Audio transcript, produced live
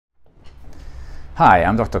Hi,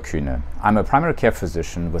 I'm Dr. Kuehne. I'm a primary care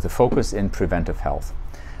physician with a focus in preventive health.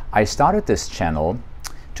 I started this channel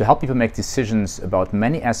to help people make decisions about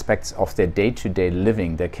many aspects of their day-to-day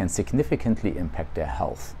living that can significantly impact their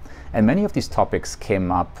health. And many of these topics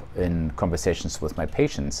came up in conversations with my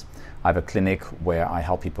patients. I have a clinic where I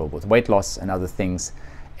help people with weight loss and other things.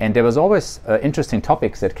 And there was always interesting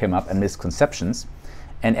topics that came up and misconceptions.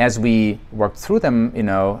 And as we worked through them,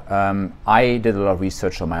 I did a lot of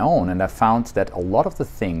research on my own, and I found that a lot of the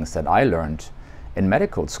things that I learned in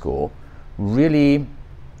medical school really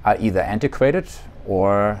are either antiquated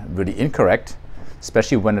or really incorrect,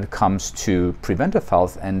 especially when it comes to preventive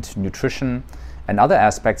health and nutrition and other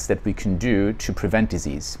aspects that we can do to prevent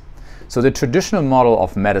disease. So the traditional model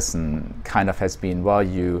of medicine kind of has been, well,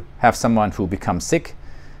 you have someone who becomes sick,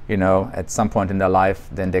 at some point in their life,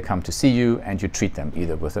 then they come to see you and you treat them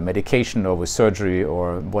either with a medication or with surgery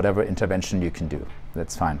or whatever intervention you can do.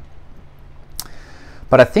 That's fine.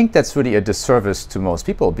 But I think that's really a disservice to most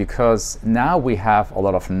people, because now we have a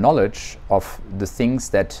lot of knowledge of the things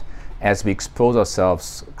that, as we expose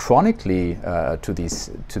ourselves chronically to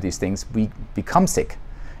these things, we become sick.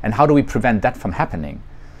 And how do we prevent that from happening?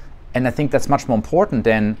 And I think that's much more important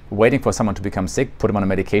than waiting for someone to become sick, put them on a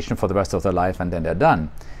medication for the rest of their life, and then they're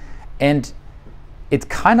done. And it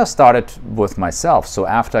kind of started with myself. So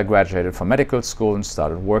after I graduated from medical school and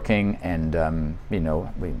started working and,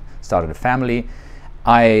 we started a family,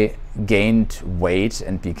 I gained weight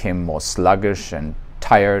and became more sluggish and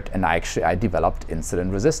tired, and I developed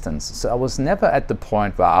insulin resistance. So I was never at the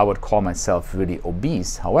point where I would call myself really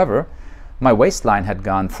obese. However, my waistline had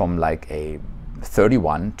gone from like a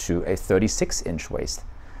 31 to a 36-inch waist.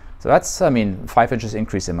 So that's, 5 inches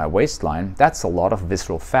increase in my waistline. That's a lot of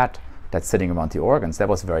visceral fat that's sitting around the organs. That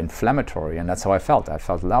was very inflammatory, and that's how I felt. I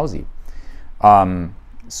felt lousy.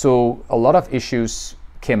 So a lot of issues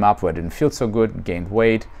came up where I didn't feel so good, gained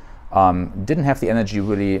weight, didn't have the energy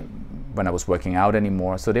really when I was working out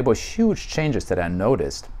anymore. So there were huge changes that I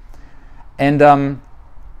noticed. And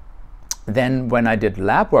then when I did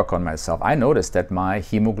lab work on myself, I noticed that my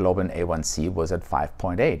hemoglobin A1C was at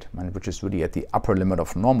 5.8, which is really at the upper limit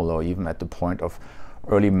of normal, or even at the point of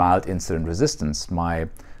early mild insulin resistance. My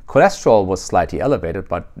cholesterol was slightly elevated,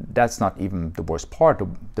 but that's not even the worst part.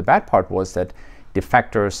 The bad part was that the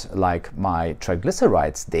factors like my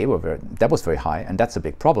triglycerides, that was very high, and that's a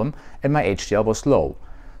big problem, and my HDL was low.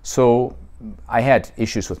 So I had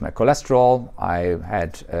issues with my cholesterol. I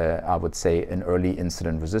had, I would say, an early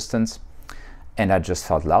insulin resistance, and I just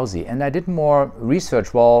felt lousy. And I did more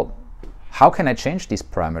research. Well, how can I change these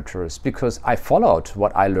parameters? Because I followed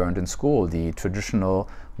what I learned in school, the traditional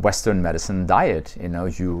Western medicine diet.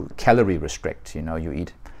 You calorie restrict, you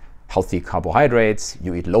eat healthy carbohydrates,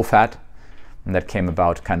 you eat low fat. And that came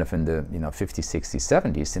about kind of in the 50s, 60s,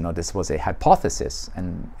 70s. This was a hypothesis.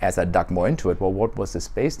 And as I dug more into it, well, what was this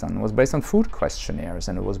based on? It was based on food questionnaires,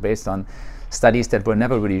 and it was based on studies that were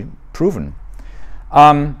never really proven.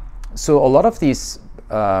 So a lot of these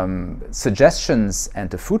suggestions and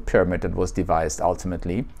the food pyramid that was devised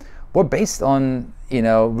ultimately were based on,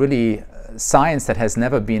 really science that has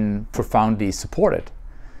never been profoundly supported.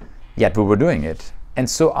 Yet we were doing it. And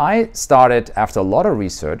so I started, after a lot of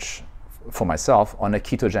research for myself, on a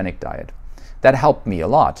ketogenic diet. That helped me a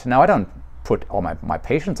lot. Now, I don't put all my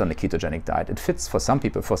patients on the ketogenic diet. It fits for some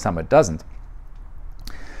people, for some it doesn't.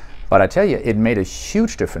 But I tell you, it made a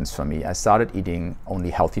huge difference for me. I started eating only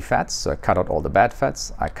healthy fats, so I cut out all the bad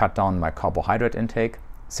fats. I cut down my carbohydrate intake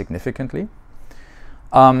significantly.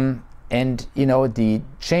 And the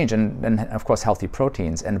change, and of course healthy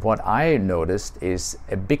proteins. And what I noticed is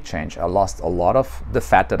a big change. I lost a lot of the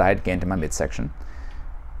fat that I had gained in my midsection,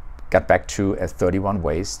 got back to a 31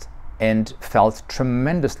 waist, and felt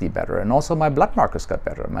tremendously better. And also my blood markers got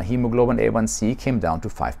better. My hemoglobin A1C came down to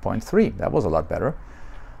 5.3. That was a lot better.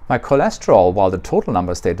 My cholesterol, while the total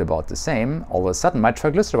number stayed about the same, all of a sudden my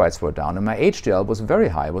triglycerides were down, and my HDL was very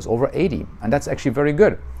high. It was over 80, and that's actually very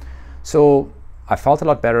good. So I felt a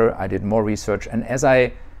lot better. I did more research, and as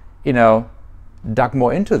I, dug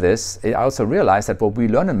more into this, I also realized that what we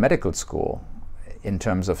learn in medical school in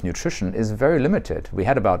terms of nutrition is very limited. We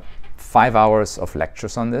had about 5 hours of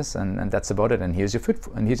lectures on this, and that's about it. And here's your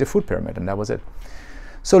food pyramid, and that was it.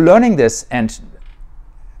 So learning this and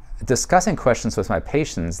discussing questions with my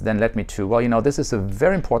patients then led me to, well, this is a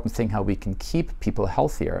very important thing, how we can keep people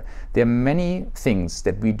healthier. There are many things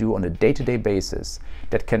that we do on a day-to-day basis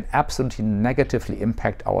that can absolutely negatively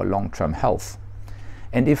impact our long-term health.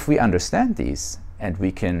 And if we understand these and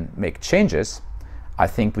we can make changes, I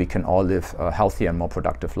think we can all live a healthier and more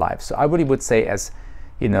productive lives. So I really would say, as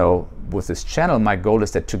with this channel, my goal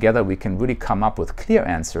is that together we can really come up with clear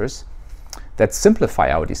answers that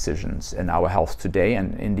simplify our decisions in our health today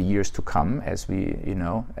and in the years to come as we,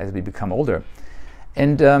 as we become older.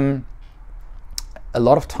 And a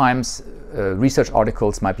lot of times research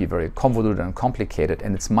articles might be very convoluted and complicated,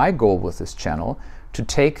 and it's my goal with this channel to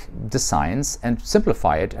take the science and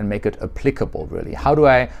simplify it and make it applicable, really. How do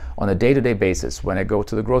I, on a day-to-day basis, when I go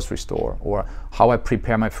to the grocery store, or how I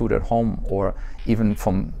prepare my food at home, or even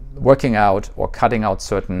from working out or cutting out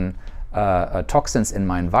certain toxins in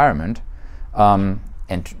my environment,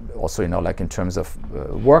 and also, like in terms of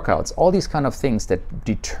workouts, all these kind of things that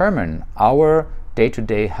determine our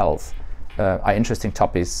day-to-day health are interesting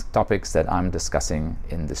topics that I'm discussing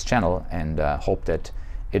in this channel, and hope that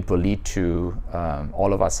it will lead to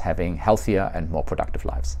all of us having healthier and more productive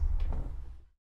lives.